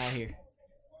 "I'm gonna die here."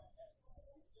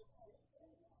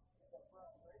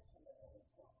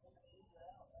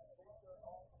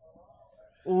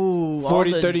 Ooh,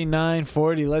 40, 39,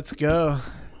 40. Let's go.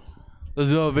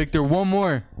 Let's go, Victor. One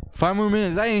more. 5 more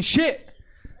minutes. That ain't shit.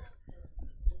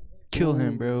 Kill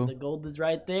him, bro. The gold is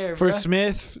right there, For bro.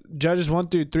 Smith, judges 1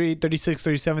 through 3, 36,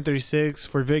 37, 36.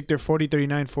 For Victor, 40,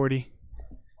 39, 40.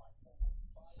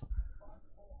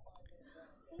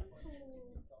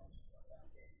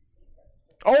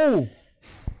 Oh!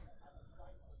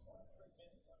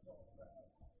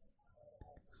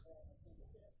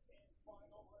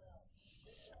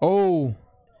 Oh!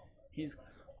 He's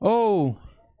Oh!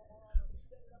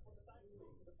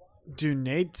 Dude,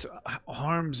 Nate's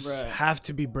arms Bruh. have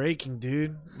to be breaking,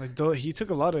 dude. Like, though he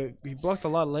blocked a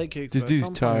lot of leg kicks. This but at dude's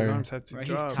some point his tired. arms had to bro,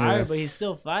 drop. he's tired, Yeah. but he's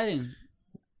still fighting.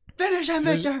 Finish him,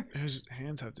 His, Victor. his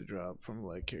hands have to drop from a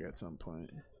leg kick at some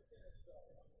point.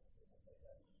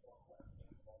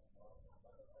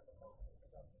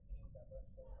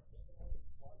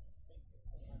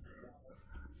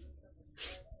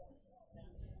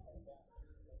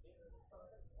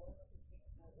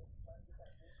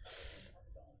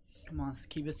 Come on,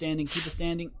 keep it standing. Keep it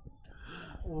standing.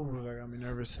 Ooh, that got me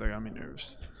nervous. That got me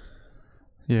nervous.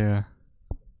 Yeah.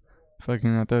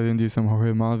 Fucking, I thought he was gonna do some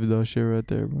Jorge Masvidal shit right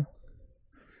there, bro.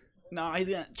 No, he's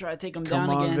gonna try to take him Come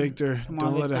down on, again. Victor. Come on,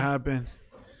 Don't let Victor. it happen.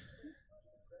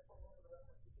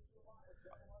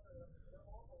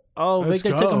 Oh, Let's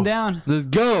Victor took go. him down. Let's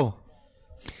go,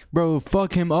 bro.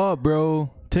 Fuck him up,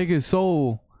 bro. Take his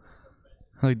soul,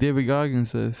 like David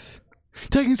Goggins says.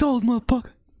 Taking souls,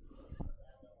 motherfucker.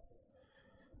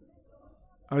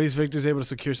 At least Victor's able to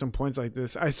secure some points like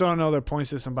this. I still don't know their point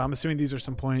system, but I'm assuming these are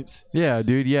some points. Yeah,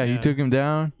 dude. Yeah, he Yeah. took him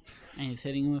down. And he's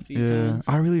hitting him a few Yeah, times.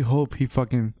 I really hope he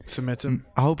fucking. Submits him.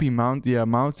 I hope he mounts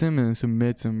him and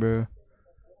submits him, bro.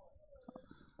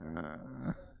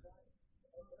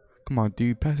 Come on,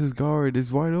 dude. Pass his guard. It's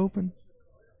wide open.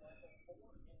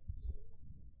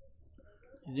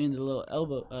 He's doing the little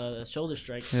elbow, shoulder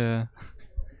strikes. Yeah.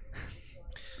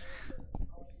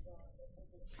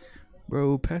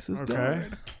 Bro, pass his Okay.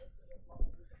 guard.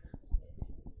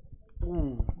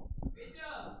 Ooh.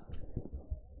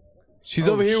 She's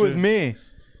Oh, over here with shit. me.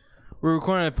 We're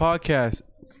recording a podcast.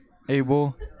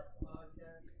 Abel.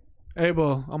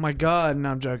 Abel, oh my God.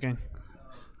 No, I'm joking.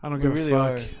 I don't We give really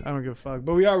a fuck. I don't give a fuck.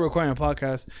 But we are recording a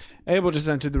podcast. Abel just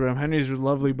entered the room. Henry's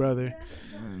lovely brother.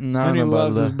 No, Henry no,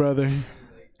 loves blah, his blah. brother.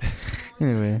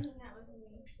 Anyway.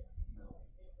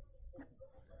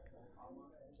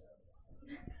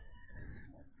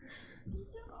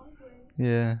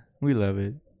 Yeah, we love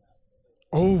it.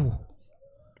 Oh.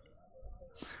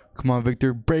 Come on,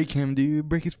 Victor. Break him, dude.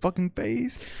 Break his fucking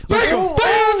face. Let's Break him! go.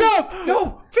 Break his up!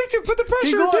 No, Victor, put the pressure,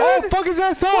 He dude. oh, fuck his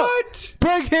ass up! What?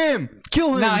 Break him!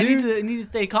 Kill him, Nah, dude! he needs to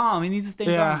stay calm. He needs to stay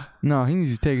Yeah. calm. No, he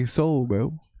needs to take his soul,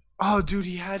 bro. Oh, dude,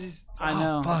 he had his. I oh,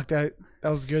 know. Fuck, that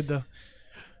was good, though.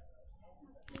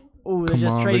 Ooh, they're Come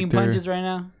just on, trading Victor. punches right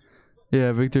now.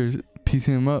 Yeah, Victor's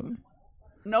piecing him up.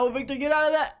 No, Victor, get out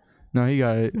of that. No, he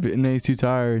got it. Nate's too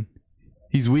tired.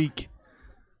 He's weak.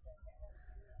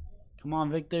 Come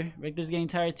on, Victor. Victor's getting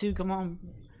tired too. Come on.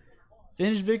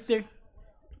 Finish, Victor.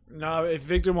 No, if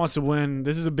Victor wants to win,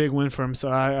 this is a big win for him. So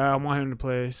I want him to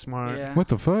play smart. Yeah. What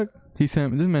the fuck? He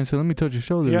said, this man said, let me touch your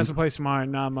shoulder. He has to play smart,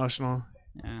 not emotional.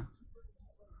 Yeah.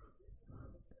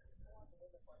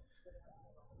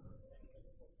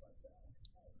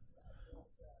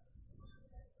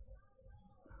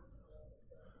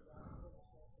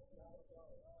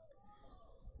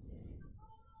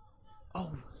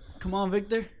 Oh, come on,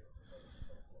 Victor.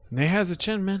 Nate has a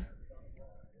chin, man.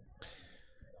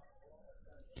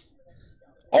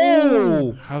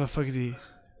 Oh! How the fuck is he?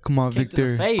 Come on, Kick to the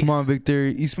Victor. face. Come on, Victor.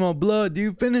 You smell blood,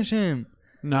 dude. Finish him.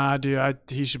 Nah, dude,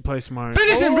 he should play smart.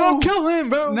 Finish him, bro. Oh. Kill him,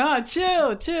 bro. Nah,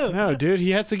 chill. No, dude,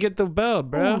 he has to get the belt,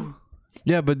 bro. Ooh.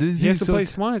 Yeah, but this He has dude's to play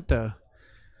smart, though.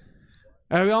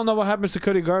 And we all know what happens to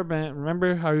Cody Garbrandt.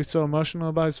 Remember how he was so emotional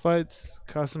about his fights?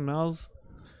 Cost him Mel's.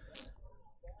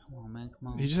 Come on, man.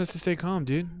 Come on. He just has to stay calm,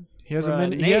 dude. He has a Bruh,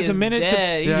 minute. He Nate has a is minute to.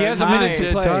 dead. He He's has a minute to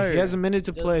tired. play. Tired. He has a minute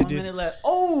to Just play, 1 dude. minute left.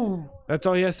 Oh! That's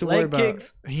all he has to Leg worry about.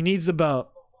 kicks. He needs the belt,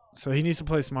 so he needs to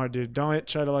play smart, dude. Don't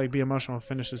try to be emotional and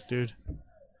finish this, dude.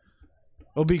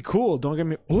 It'll be cool. Don't get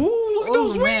me. Ooh, look at Oh,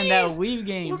 those man, weaves! that weave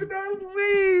game. Look at those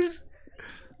weaves!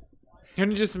 You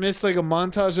just missed a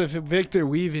montage of Victor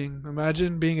weaving.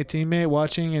 Imagine being a teammate,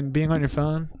 watching, and being on your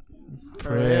phone.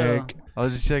 For real. Prick. I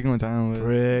was just checking what time it was.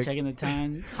 Prick. Checking the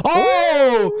time.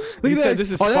 Oh! Look He at said that.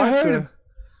 this is Oh, that hurt Sparta. him.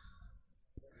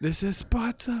 This is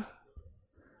Sparta.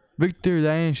 Victor,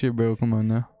 that ain't shit, bro. Come on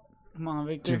now. Come on,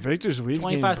 Victor. Dude, Victor's weave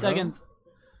 25 game, bro. seconds.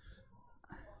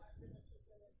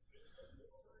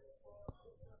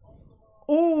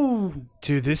 Ooh!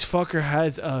 Dude, this fucker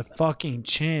has a fucking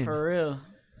chin. For real.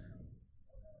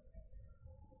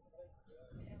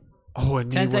 Oh, a knee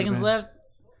 10 would've seconds been- left.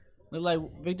 Look like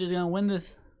Victor's gonna win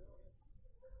this.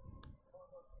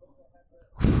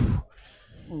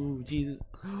 Ooh, Jesus.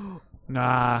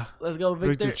 Nah. Let's go,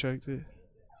 Victor Victor. checked it.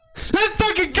 Let's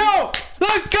fucking go!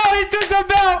 Let's go! He took the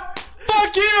belt!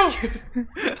 Fuck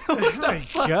you! Oh my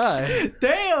god.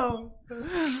 Damn!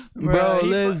 Bro, he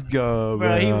let's go, bro.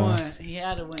 Bro, he won. He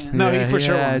had to win. No, he for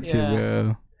sure had won. to, Yeah.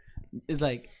 bro. It's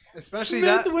like, Especially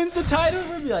Smith that. wins the title.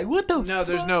 We'll be like, what the No,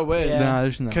 there's fuck? no way. Yeah. Nah,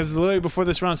 there's no. Because literally before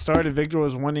this round started, Victor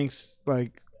was winning. I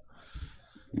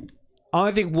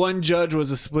only think one judge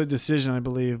was a split decision, I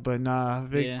believe. But nah,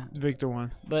 Yeah. Victor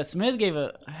won. But Smith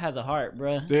has a heart,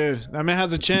 bruh. Dude, that man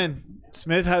has a chin.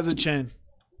 Smith has a chin.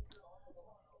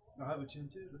 I have a chin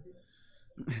too.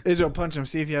 Israel, punch him.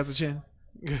 See if he has a chin.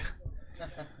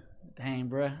 Dang,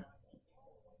 bruh.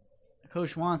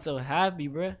 Coach Juan's so happy,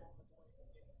 bruh.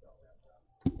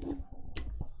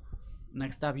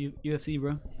 Next stop, UFC,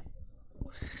 bro.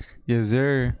 Yes,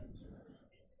 sir.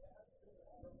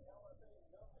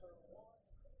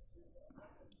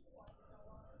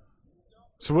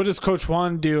 So what does Coach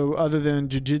Juan do other than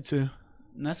jiu-jitsu?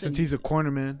 Nothing. Since he's a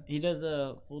cornerman. He does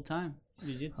full time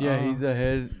jiu-jitsu. Yeah,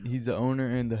 he's the owner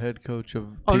and the head coach of.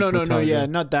 Oh no, People Tiger. yeah,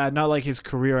 not that, not like his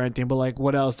career or anything, but like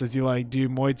what else does he like do?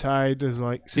 Muay Thai does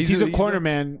like since he's a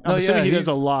cornerman. I'm assuming he does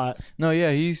a lot. No,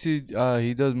 yeah, he used to.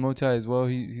 He does Muay Thai as well.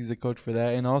 He's a coach for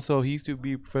that, and also he used to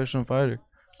be a professional fighter.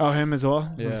 Oh, him as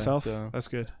well, Yeah, himself. so- That's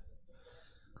good.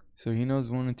 So he knows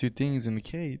one or two things in the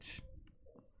cage.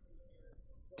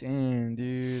 Damn,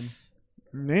 dude.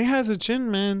 Nate has a chin,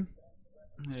 man.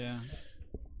 Yeah.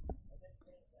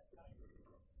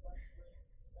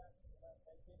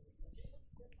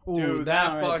 Ooh, Dude, that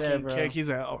that right fucking there, bro. kick. He's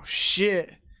like, oh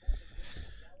shit.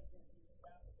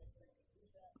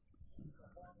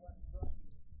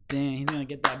 Damn, he's gonna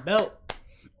get that belt.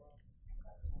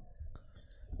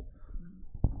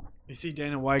 You see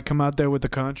Dana White come out there with the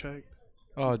contract?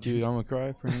 Oh, dude, I'm gonna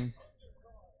cry for him.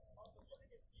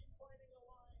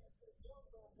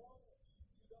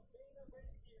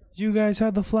 You guys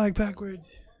had the flag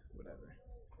backwards. Whatever.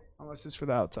 Unless it's for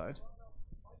the outside.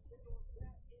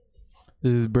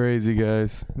 This is brazy,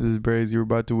 guys. This is brazy. We're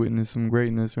about to witness some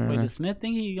greatness right Wait, now. does Smith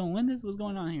think he gonna win this? What's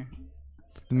going on here?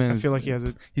 The man I is- feel like he has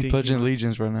a. He's dinky pledging one.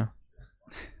 allegiance right now.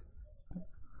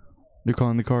 They're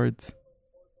calling the cards.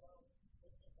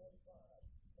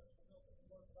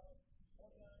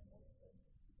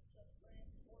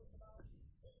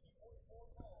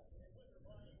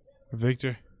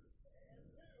 Victor.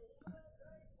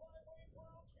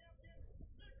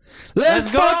 Let's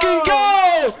go! fucking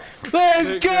go! Let's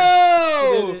Victor.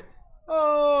 go! Did it.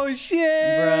 Oh shit!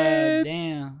 Bruh,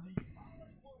 damn.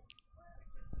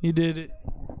 He did it.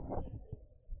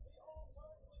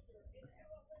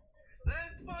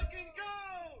 Let's fucking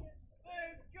go!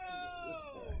 Let's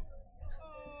go!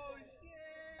 Oh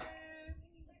shit!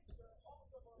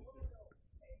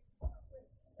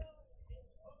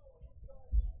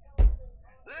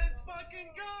 Let's fucking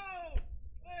go!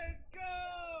 Let's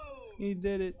go! He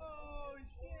did it. Oh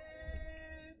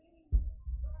shit!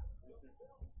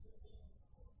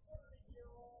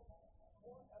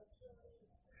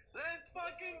 Let's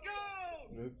fucking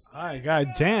go! All right,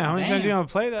 god damn. How many times Damn. you gonna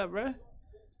play that, bruh?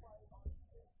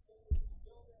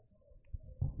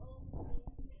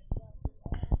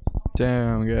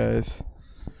 Damn, guys.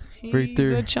 Victor. He's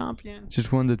a champion.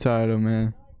 Just won the title,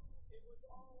 man.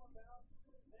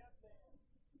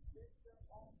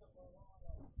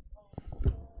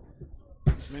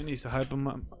 This man needs to hype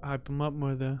him up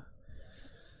more though.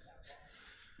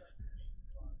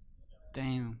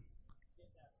 Damn.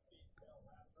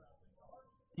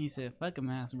 He said, fuck him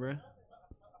ass, bro.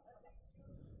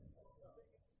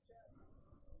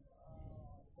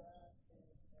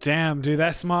 Damn, dude,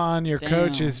 that smile on your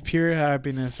coach Damn. is pure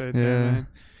happiness right there, Yeah. man.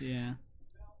 Yeah.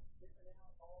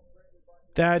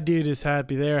 That dude is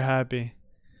happy. They're happy.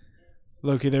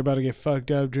 Loki, they're about to get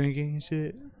fucked up drinking and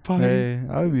shit. Party. Hey,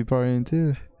 I would be partying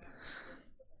too.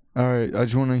 All right, I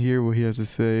just want to hear what he has to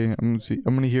say. I'm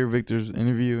gonna hear Victor's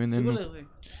interview, and then.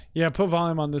 Yeah, put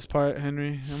volume on this part,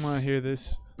 Henry. I want to hear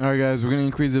this. All right, guys, we're gonna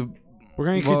increase the. We're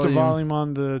gonna increase the Volume. volume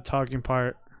on the talking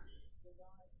part.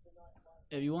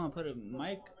 If you want to put a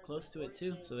mic close to it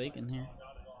too, so they can hear.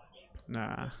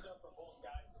 Nah.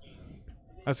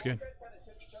 That's good.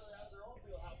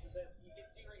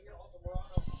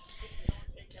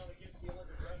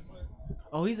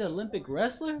 Oh, he's an Olympic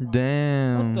wrestler?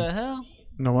 Damn. What the hell?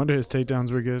 No wonder his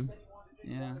takedowns were good.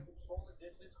 Yeah.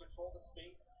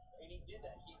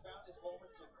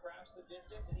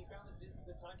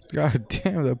 God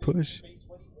damn that push.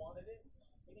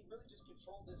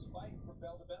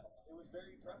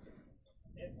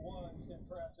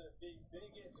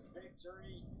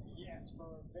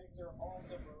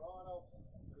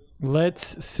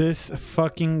 Let's sis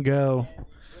fucking go.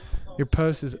 Your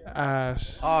post is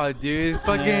ass. Oh, dude,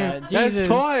 fucking. Yeah, that's Jesus.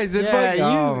 twice. That's Yeah, fucking.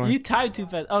 oh, my- you typed too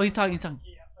fast. Oh, he's talking. He's talking.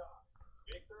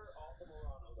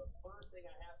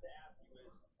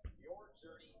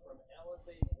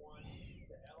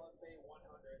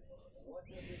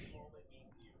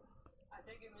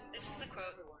 This is the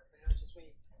quote.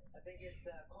 I think it's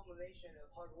a culmination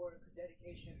of hard work,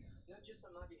 dedication, not just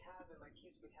on my behalf and my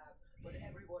team's behalf, but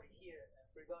everybody here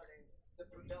regarding the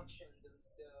production,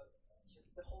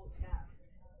 just the whole staff.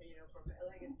 You know, from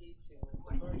Legacy to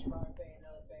the merch of RFA and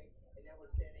LFA, and now we're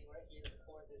standing right here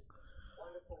before this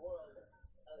wonderful world,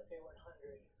 LFA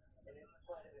 100, and it's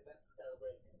quite an event to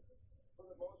celebrate. For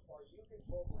the most part, you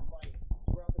controlled this fight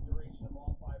throughout the duration of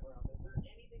all 5 rounds. Is there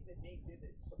anything that Nate did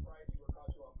that surprised you or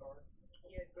caught you off guard?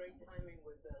 He had great timing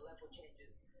with the level changes,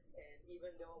 and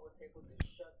even though I was able to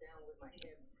shut down with my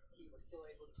hip, he he was still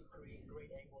able to create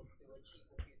great angles to achieve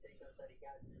the few takedowns that he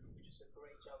got, which is a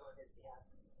great job on his behalf.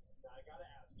 Now, I gotta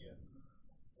ask you,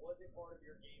 was it part of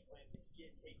your game plan to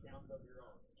get takedowns of your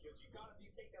own? Because you got a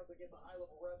few takedowns against a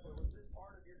high-level wrestler. Was this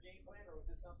part of your game plan, or was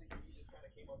this something that you just kind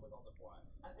of came up with on the fly?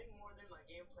 I think more than my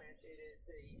game plan, it is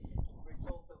a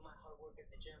result of my hard work at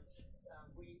the gym.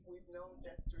 We've known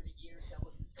that through the years I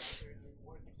was a striker and been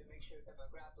working to make sure that my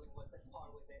grappling was at par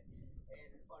with it.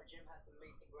 And our gym has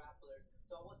amazing grapplers,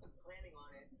 so I wasn't planning on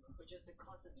it, but just the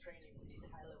constant training with these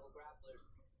high-level grapplers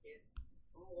is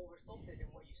what resulted in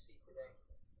what you see today.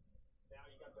 Now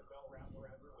you got the belt wrapped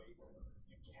around your waist.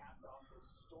 You capped off this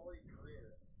storied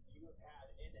career you have had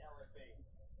in LFA.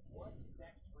 What's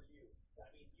next for you? I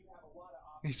mean, you have a lot of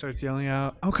options. He starts yelling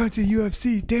out, "I'm going to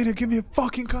UFC. Dana, give me a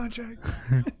fucking contract."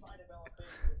 Outside of LFA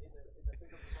in the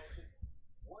bigger promotions,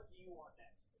 what do you want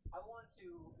next? I want to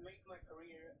make my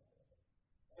career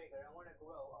bigger. I want to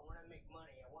grow. I want to make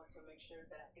money. I want to make sure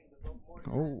that I can devote more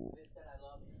time to this that I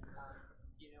love.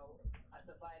 As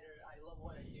a fighter, I love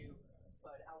what I do,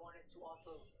 but I wanted to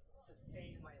also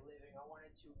sustain my living. I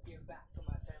wanted to give back to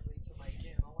my family, to my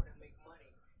gym. I want to make money,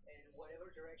 and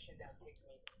whatever direction that takes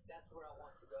me, that's where I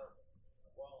want to go.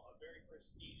 Well, a very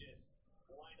prestigious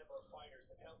lineup of fighters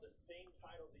have held the same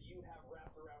title that you have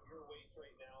wrapped around your waist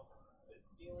right now. The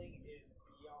ceiling is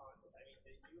beyond. I mean,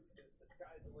 the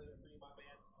sky's the limit for you, my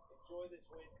man. Enjoy this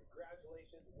win.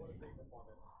 Congratulations. What a big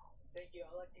performance. Thank you.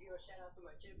 I'd like to give a shout out to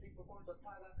my gym, big performance on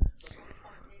Tyler,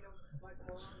 Coach Tatum, Michael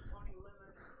Malone, Tony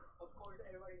Lemons, of course,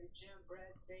 everybody in the gym,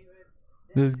 Brad, David,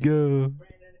 Let's go.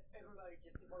 Brandon, everybody.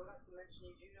 Just if I forgot to mention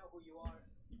you, you know who you are.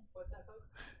 What's that, Coach?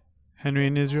 Henry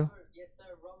in Israel. Yes,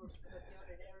 sir. Robert Sebastian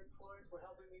and Eric Flores for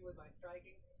helping me with my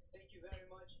striking. Thank you very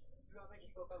much. Viva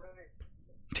Mexico, cabrones.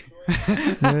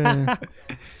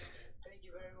 Thank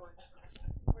you very much.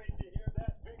 Great to hear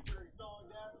that victory song.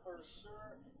 That's for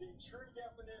sure the true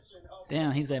definition of.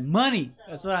 Damn, he said money.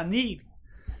 That's what I need.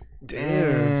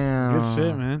 Damn. Good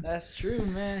shit, man. That's true,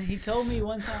 man. He told me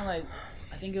one time, like,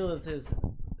 I think it was his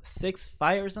sixth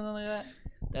fight or something like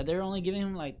that they were only giving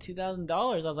him like $2,000.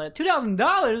 I was like, $2,000?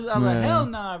 I was like, hell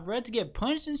nah, bro, to get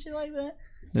punched and shit like that.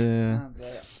 Yeah.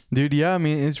 Dude, yeah, I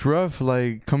mean, it's rough,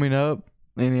 like, coming up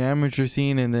in the amateur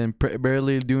scene and then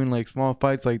barely doing, like, small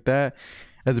fights like that.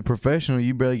 As a professional,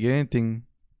 you barely get anything.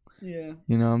 Yeah.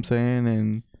 You know what I'm saying?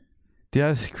 And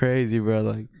that's crazy, bro.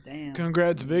 Like, damn.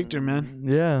 Congrats, Victor, man.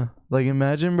 Yeah. Like,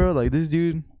 imagine, bro, like, this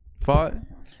dude fought.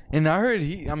 And I heard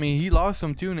he lost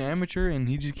some, too, in the amateur, and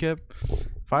he just kept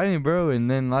fighting, bro. And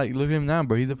then, like, look at him now,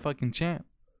 bro. He's a fucking champ.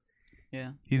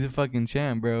 Yeah. He's a fucking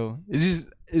champ, bro.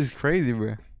 It's crazy,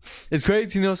 bro. It's crazy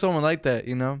to know someone like that,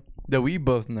 you know? That we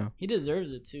both know. He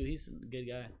deserves it, too. He's a good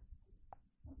guy.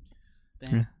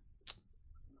 Damn. Yeah.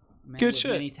 Man Good with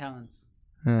shit. many talents.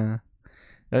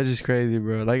 That's just crazy,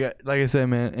 bro. Like I said,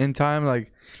 man, in time,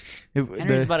 like...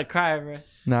 Henry's about to cry, bro.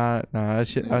 Nah, that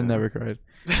shit, I never cried.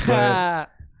 But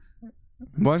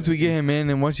once we get him in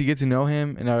and once you get to know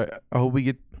him, and I hope we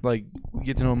get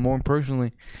to know him more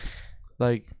personally,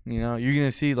 like, you know, you're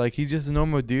gonna see, like, he's just a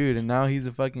normal dude, and now he's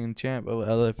a fucking champ of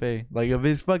LFA, like, of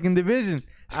his fucking division.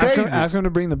 It's crazy. Ask him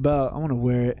to bring the belt. I want to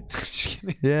wear it. Just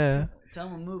kidding. Yeah. Tell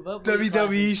him to move up.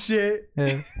 WWE shit.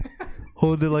 Yeah.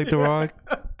 Hold it like The Rock.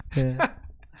 Yeah.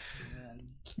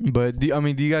 But do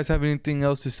you guys have anything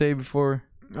else to say before?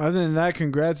 Other than that,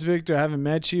 congrats, Victor. I haven't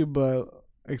met you, but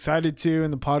excited to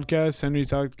in the podcast. Henry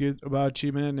talked good about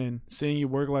you, man, and seeing you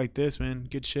work like this, man.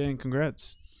 Good shit, and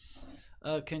congrats.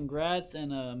 Congrats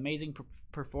and amazing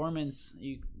performance.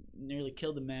 You nearly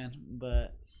killed the man,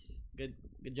 but good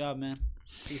job, man.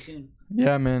 See you soon.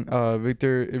 Yeah, man.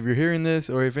 Victor, if you're hearing this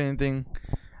or if anything,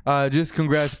 just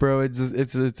congrats, bro. It's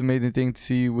an amazing thing to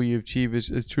see what you achieve.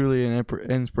 It's truly an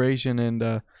inspiration,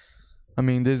 and I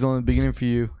mean, this is only the beginning for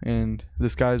you, and the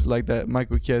sky's, like that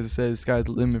Michael Chiesa said, the sky's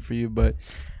the limit for you. But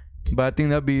I think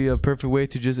that'd be a perfect way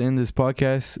to just end this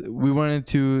podcast. We wanted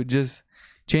to just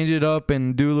change it up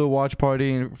and do a little watch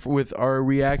party with our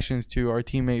reactions to our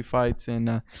teammate fights, and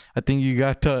I think you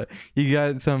got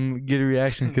some good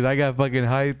reactions because I got fucking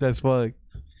hyped as fuck.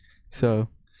 So,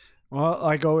 well,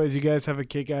 like always, you guys have a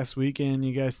kick-ass weekend.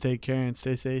 You guys take care and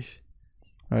stay safe.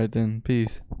 All right then,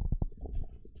 peace.